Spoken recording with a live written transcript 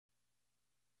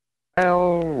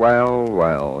Well, well,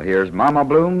 well, here's Mama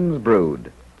Bloom's brood.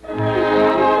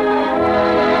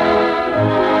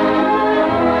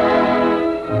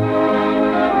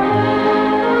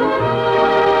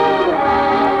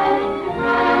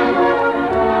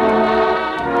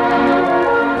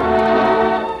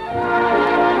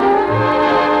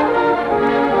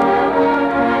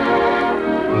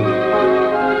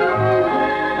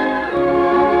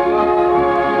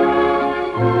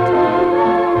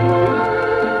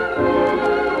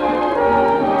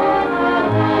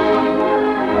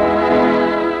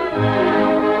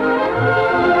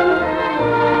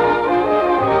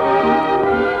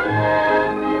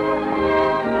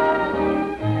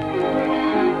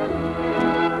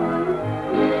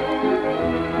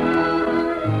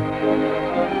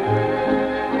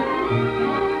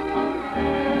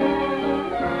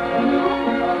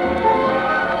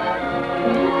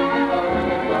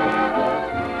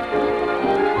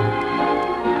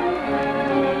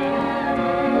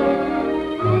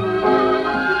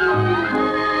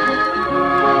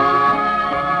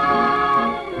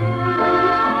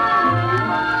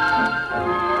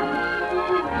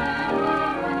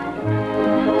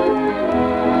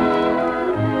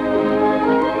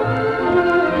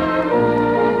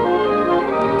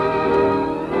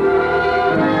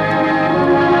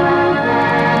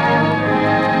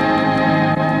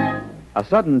 A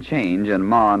sudden change in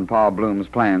Ma and Pa Bloom's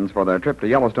plans for their trip to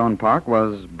Yellowstone Park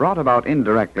was brought about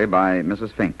indirectly by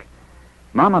Mrs. Fink.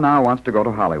 Mama now wants to go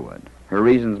to Hollywood. Her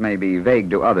reasons may be vague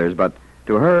to others, but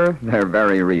to her, they're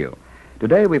very real.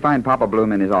 Today we find Papa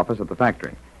Bloom in his office at the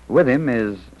factory. With him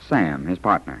is Sam, his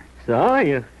partner. So,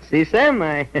 you see, Sam,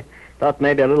 I thought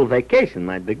maybe a little vacation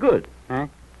might be good. Huh?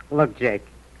 Look, Jake,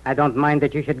 I don't mind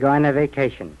that you should go on a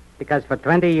vacation, because for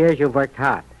 20 years you've worked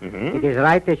hard. Mm-hmm. It is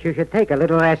right that you should take a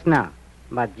little rest now.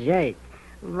 But, Jake,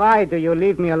 why do you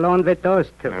leave me alone with those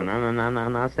two?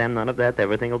 No, Sam, none of that.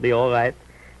 Everything will be all right.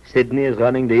 Sidney is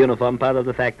running the uniform part of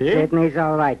the factory. Sidney's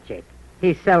all right, Jake.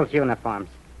 He sells uniforms.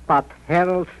 But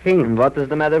Harold Fink... And what is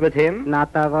the matter with him? Not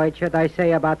a word should I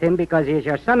say about him because he's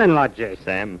your son-in-law, Jake.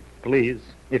 Sam, please,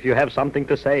 if you have something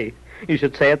to say, you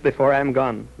should say it before I'm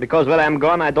gone. Because when I'm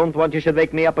gone, I don't want you should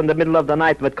wake me up in the middle of the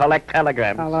night with collect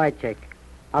telegrams. All right, Jake.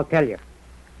 I'll tell you.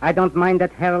 I don't mind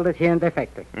that Harold is here in the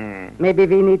factory. Mm. Maybe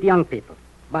we need young people.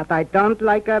 But I don't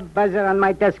like a buzzer on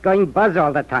my desk going buzz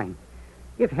all the time.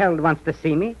 If Harold wants to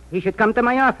see me, he should come to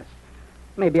my office.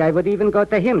 Maybe I would even go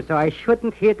to him so I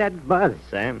shouldn't hear that buzz.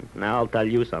 Sam, now I'll tell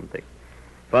you something.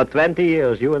 For 20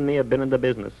 years, you and me have been in the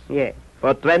business. Yeah,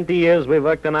 For 20 years, we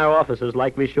worked in our offices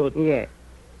like we should. yeah.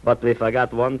 But we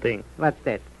forgot one thing. What's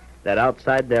that? That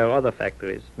outside there are other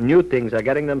factories. New things are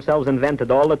getting themselves invented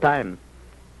all the time.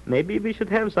 Maybe we should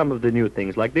have some of the new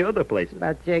things like the other places.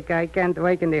 But, Jake, I can't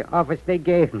work in the office they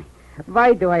gave me.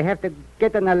 Why do I have to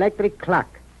get an electric clock?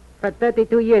 For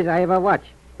 32 years I have a watch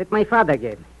that my father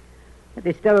gave me. It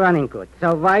is still running good.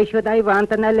 So why should I want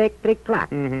an electric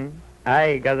clock? Mm-hmm.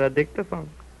 I got a dictaphone.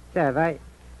 So why?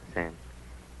 Sam,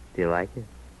 do you like it?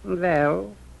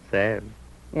 Well, Sam,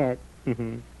 yes.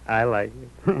 I like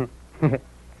it.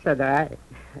 So do I.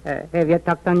 Have you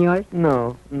talked on yours?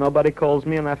 No, nobody calls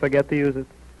me and I forget to use it.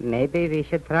 Maybe we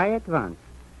should try it once.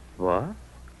 What?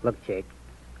 Look, Jake,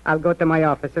 I'll go to my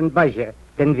office and buzz you.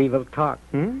 Then we will talk.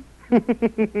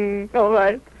 All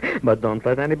right. But don't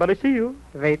let anybody see you.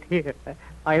 Wait here.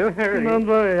 I'll hurry. Don't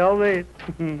worry, I'll wait.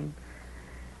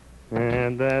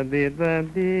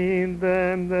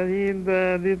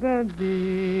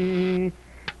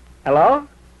 Hello?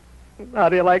 How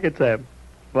do you like it, Sam?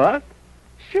 What?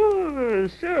 Sure,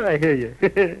 I hear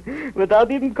you.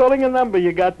 Without even calling a number,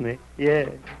 you got me. Yeah.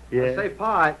 Say,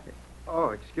 Pa, oh,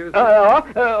 excuse me.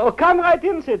 Come right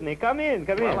in, Sidney. Come in.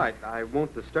 Well, I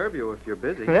won't disturb you if you're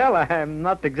busy. Well, I'm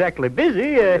not exactly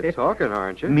busy. You're talking,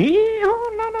 aren't you? Me?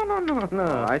 Oh,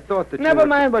 no. I thought that Never you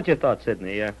mind what you thought,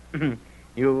 Sidney.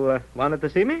 You wanted to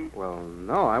see me? Well,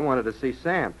 no, I wanted to see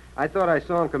Sam. I thought I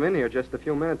saw him come in here just a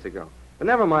few minutes ago. But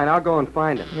never mind, I'll go and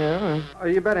find him. Yeah. Oh,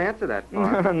 you better answer that,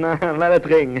 Pa. No, let it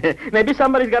ring. Maybe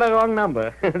somebody's got a wrong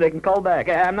number. They can call back.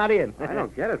 I'm not in. I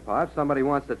don't get it, Pa. If somebody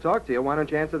wants to talk to you, why don't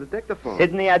you answer the dictaphone?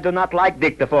 Sidney, I do not like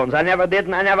dictaphones. I never did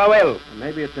and I never will.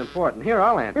 Maybe it's important. Here,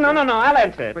 I'll answer. No, I'll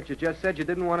answer it. But you just said you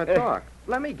didn't want to talk.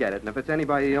 Let me get it, and if it's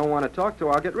anybody you don't want to talk to,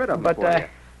 I'll get rid of him But, for you.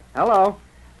 Hello?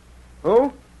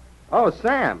 Who? Oh,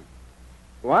 Sam.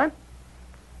 What?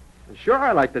 Sure,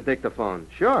 I like the dictaphone.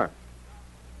 Sure.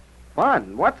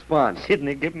 Fun? What's fun?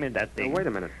 Sidney, give me that thing. Wait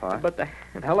a minute, Pa. But,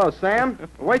 Hello, Sam?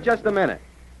 Wait just a minute.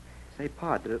 Say,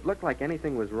 Pa, did it look like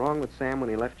anything was wrong with Sam when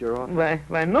he left your office?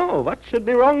 Why, no. What should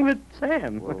be wrong with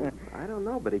Sam? Well, I don't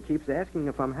know, but he keeps asking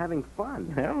if I'm having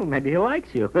fun. Well, maybe he likes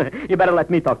you. You better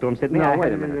let me talk to him, Sidney. No,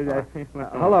 wait a minute, Pa.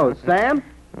 Hello, Sam?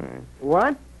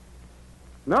 What?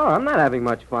 No, I'm not having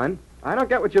much fun. I don't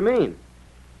get what you mean.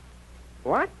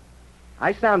 What?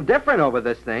 I sound different over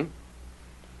this thing.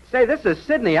 Say, this is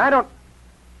Sidney. I don't...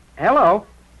 Hello?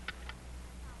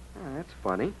 Oh, that's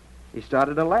funny. He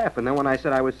started to laugh, and then when I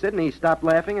said I was Sidney, he stopped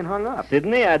laughing and hung up.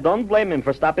 Sidney, I don't blame him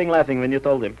for stopping laughing when you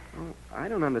told him. Oh, I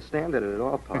don't understand it at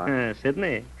all, Pa.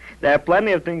 Sidney, there are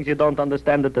plenty of things you don't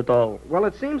understand it at all. Well,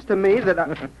 it seems to me that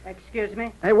I... Excuse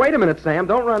me? Hey, wait a minute, Sam.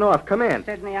 Don't run off. Come in.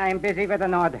 Sidney, I am busy with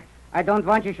an order. I don't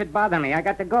want you should bother me. I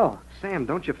got to go. Sam,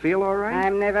 don't you feel all right?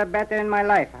 I'm never better in my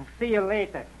life. I'll see you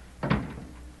later.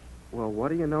 Well, what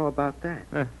do you know about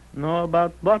that? Know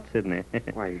about what, Sidney?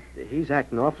 Why, he's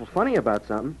acting awful funny about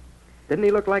something. Didn't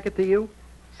he look like it to you?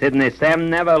 Sidney, Sam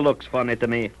never looks funny to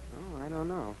me. Oh, I don't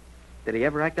know. Did he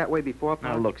ever act that way before,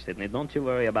 Pa? Now, look, Sidney, don't you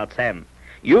worry about Sam.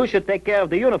 You should take care of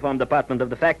the uniform department of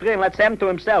the factory and let Sam to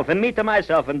himself and me to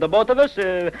myself, and the both of us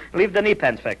leave the knee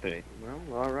pants factory.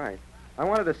 Well, all right. I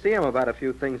wanted to see him about a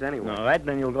few things anyway. All right,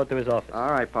 then you'll go to his office.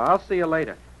 All right, Pa. I'll see you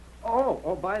later.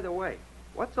 Oh, by the way,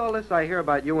 what's all this I hear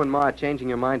about you and Ma changing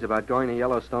your minds about going to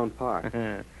Yellowstone Park?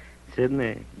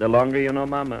 Sidney, the longer you know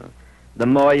Mama, the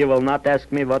more you will not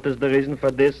ask me what is the reason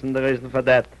for this and the reason for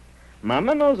that.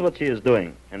 Mama knows what she is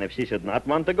doing, and if she should not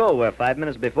want to go where 5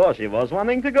 minutes before she was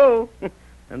wanting to go,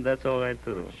 and that's all right,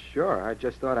 too. Sure, I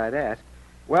just thought I'd ask.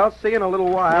 Well, see you in a little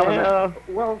while. Yeah.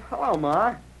 Well, hello,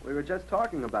 Ma. We were just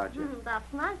talking about you.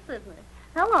 That's nice, Sidney.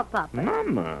 Hello, Papa.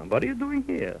 Mama, what are you doing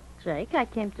here? Jake, I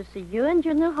came to see you and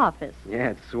your new office. Yeah,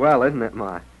 it's swell, isn't it,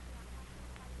 Ma?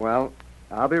 Well,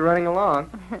 I'll be running along.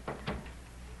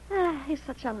 He's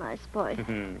such a nice boy.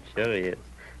 Sure he is.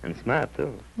 And smart,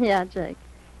 too. Yeah, Jake.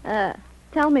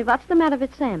 Tell me, what's the matter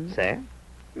with Sam? Sam?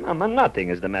 Mama, nothing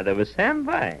is the matter with Sam.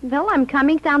 Why? Well, I'm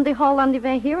coming down the hall on the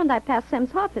way here, and I passed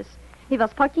Sam's office. He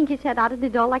was poking his head out of the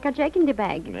door like a Jake in the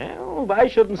bag. Well, why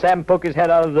shouldn't Sam poke his head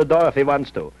out of the door if he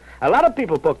wants to? A lot of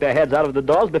people poke their heads out of the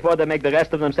doors before they make the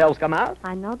rest of themselves come out.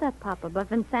 I know that, Papa, but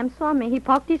when Sam saw me, he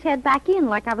poked his head back in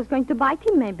like I was going to bite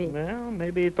him, maybe. Well,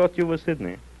 maybe he thought you were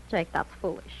Sidney. Jake, that's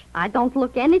foolish. I don't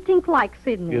look anything like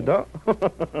Sidney. You don't?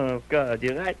 Of course,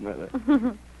 you're right, Mother.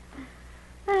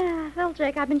 Well,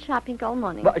 Jake, I've been shopping all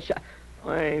morning.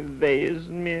 Why, there's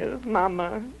me,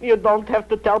 Mama. You don't have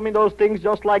to tell me those things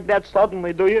just like that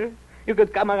suddenly, do you? You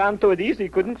could come around to it easy,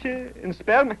 couldn't you? And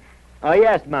spare me. Oh,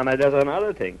 yes, Mama, there's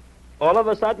another thing. All of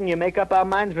a sudden, you make up our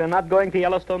minds we're not going to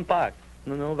Yellowstone Park.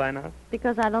 No, why not?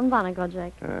 Because I don't want to go,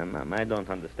 Jake. Mama, I don't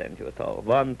understand you at all.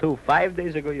 1, 2, 5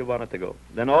 days ago you wanted to go.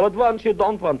 Then all at once you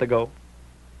don't want to go.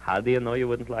 How do you know you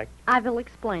wouldn't like? I will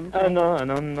explain, Jake. No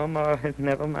more.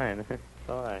 Never mind.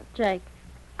 All right. Jake,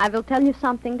 I will tell you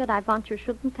something that I want you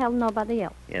shouldn't tell nobody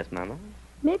else. Yes, Mama?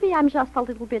 Maybe I'm just a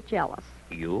little bit jealous.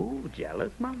 You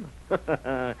jealous, Mama?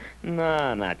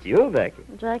 No, not you, Becky.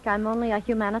 Jake, I'm only a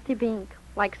humanity being.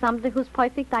 Like somebody who's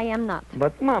perfect, I am not.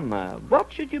 But, Mama,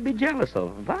 what should you be jealous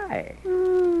of? Why?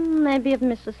 Maybe of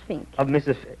Mrs. Fink. Of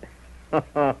Mrs.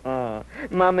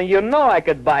 Mama, you know I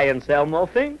could buy and sell more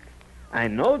Fink. I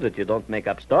know that you don't make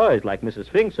up stories like Mrs.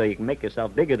 Fink so you can make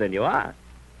yourself bigger than you are.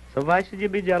 So why should you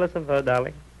be jealous of her,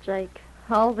 darling? Jake,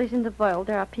 always in the world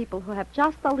there are people who have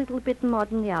just a little bit more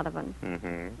than the other one.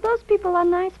 Mm-hmm. Those people are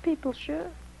nice people, sure.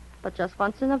 But just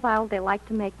once in a while they like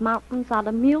to make mountains out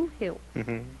of mule hills.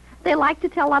 Mm-hmm. They like to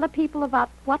tell other people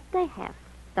about what they have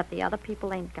that the other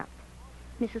people ain't got.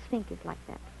 Mrs. Fink is like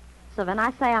that. So when I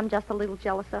say I'm just a little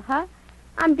jealous of her,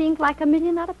 I'm being like a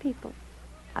million other people.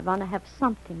 I want to have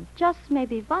something, just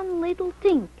maybe one little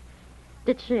thing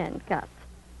that she ain't got.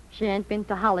 She ain't been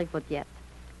to Hollywood yet.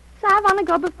 So I want to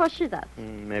go before she does.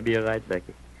 Maybe you're right,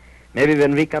 Becky. Maybe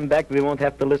when we come back, we won't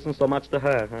have to listen so much to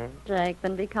her, huh? Jake,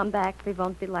 when we come back, we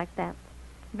won't be like that.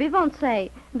 We won't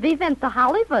say, we went to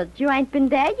Hollywood. You ain't been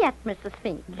there yet, Mrs.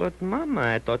 Fink. But, Mama,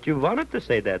 I thought you wanted to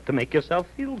say that to make yourself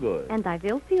feel good. And I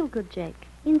will feel good, Jake,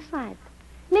 inside.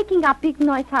 Making a big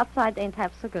noise outside ain't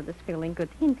half so good as feeling good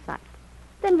inside.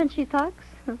 Then when she talks,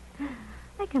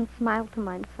 I can smile to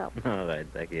myself. All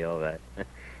right, Becky, all right.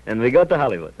 And we go to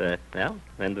Hollywood. Well,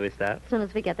 when do we start? As soon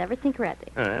as we get everything ready.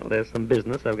 All right, well, there's some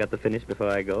business I've got to finish before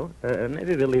I go.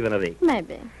 Maybe we'll leave in a week.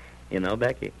 Maybe. You know,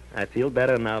 Becky, I feel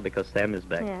better now because Sam is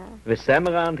back. Yeah. With Sam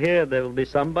around here, there will be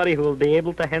somebody who will be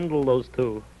able to handle those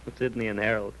two, Sidney and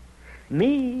Harold.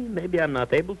 Me, maybe I'm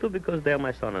not able to because they're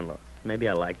my son-in-law. Maybe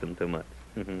I like them too much.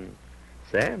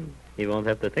 Sam, he won't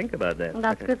have to think about that.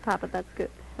 That's good, Papa, that's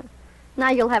good.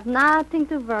 Now you'll have nothing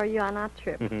to worry you on our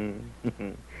trip.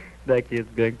 Becky, it's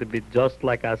going to be just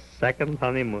like our second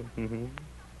honeymoon. Mm-hmm.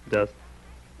 Just.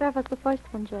 Where was the first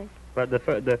one, Jake? But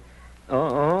the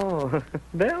oh.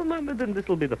 Well, Mama, then this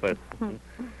will be the first.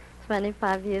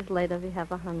 25 years later, we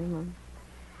have a honeymoon.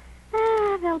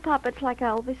 Well, Papa, it's like I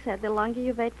always said, the longer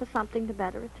you wait for something, the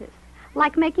better it is.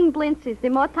 Like making blintzes. The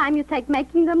more time you take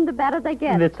making them, the better they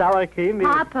get. The sour cream.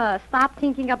 Papa, stop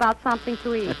thinking about something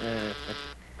to eat.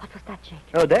 What was that, Jake?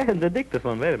 Oh, there's the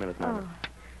dictaphone. Wait a minute, Mama. Oh.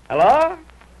 Hello?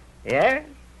 Yes?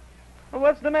 Well,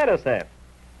 what's the matter, Sam?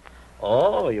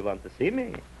 Oh, you want to see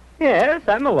me? Yes,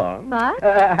 I'm along. What?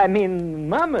 I mean,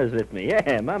 Mama's with me.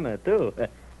 Yeah, Mama, too.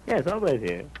 Yes, always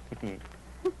here.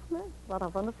 What a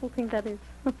wonderful thing that is.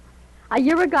 A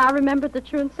year ago, I remember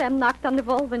that you and Sam knocked on the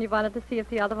wall when you wanted to see if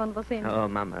the other one was in. Oh,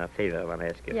 Mama, a favor I want to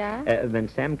ask you. Yeah? When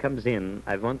Sam comes in,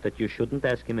 I want that you shouldn't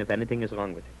ask him if anything is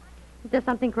wrong with him. Is there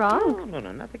something wrong? No,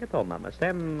 nothing at all, Mama.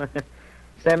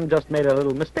 Sam just made a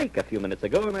little mistake a few minutes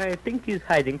ago, and I think he's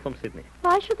hiding from Sydney.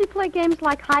 Why should he play games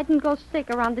like hide and go stick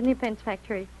around the Nipens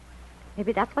factory?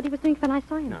 Maybe that's what he was doing when I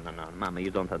saw him. No, Mama,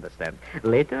 you don't understand.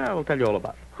 Later, I'll tell you all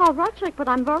about it. All right, Jake, but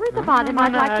I'm worried about him.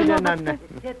 I'd like to know no.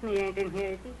 Sydney ain't in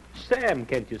here, is he? Sam,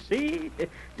 can't you see?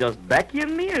 Just Becky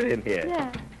and me are in here.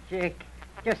 Yeah. Jake,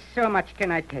 just so much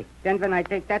can I take. Then when I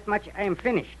take that much, I am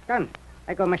finished. Done.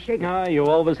 I go Michigan. No, you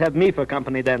always have me for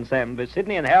company then, Sam. With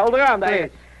Sydney and Harold around, Please,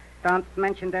 don't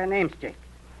mention their names, Jake.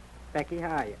 Becky,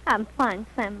 how are you? I'm fine,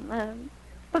 Sam.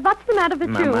 But what's the matter with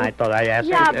you? Mama, I thought I asked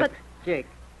Yeah, you. but... Jake,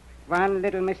 one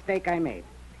little mistake I made.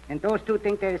 And those two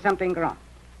think there is something wrong.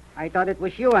 I thought it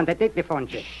was you on the dictaphone,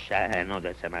 Jake. Shh, I know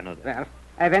that, Sam, I know that. Well,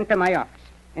 I went to my office,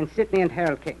 and Sydney and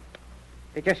Harold came.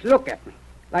 They just looked at me,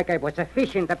 like I was a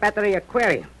fish in the Battery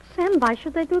Aquarium. Sam, why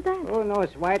should they do that? Who knows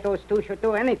why those two should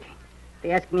do anything?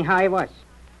 They asked me how I was.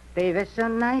 They were so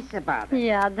nice about it.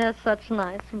 Yeah, they're such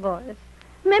nice boys.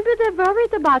 Maybe they're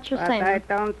worried about you, But Sam. I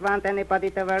don't want anybody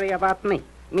to worry about me.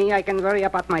 Me, I can worry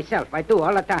about myself. I do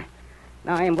all the time.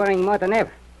 Now I'm worrying more than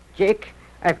ever. Jake,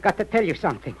 I've got to tell you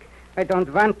something. I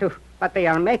don't want to, but they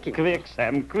are making. Quick,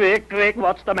 Sam, quick.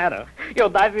 What's the matter? You're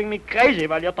driving me crazy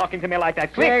while you're talking to me like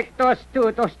that. Quick. Jake, those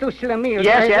two Schlemiels.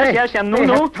 Yes, and they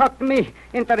no. have talked me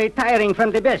into retiring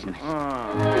from the business.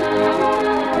 Oh.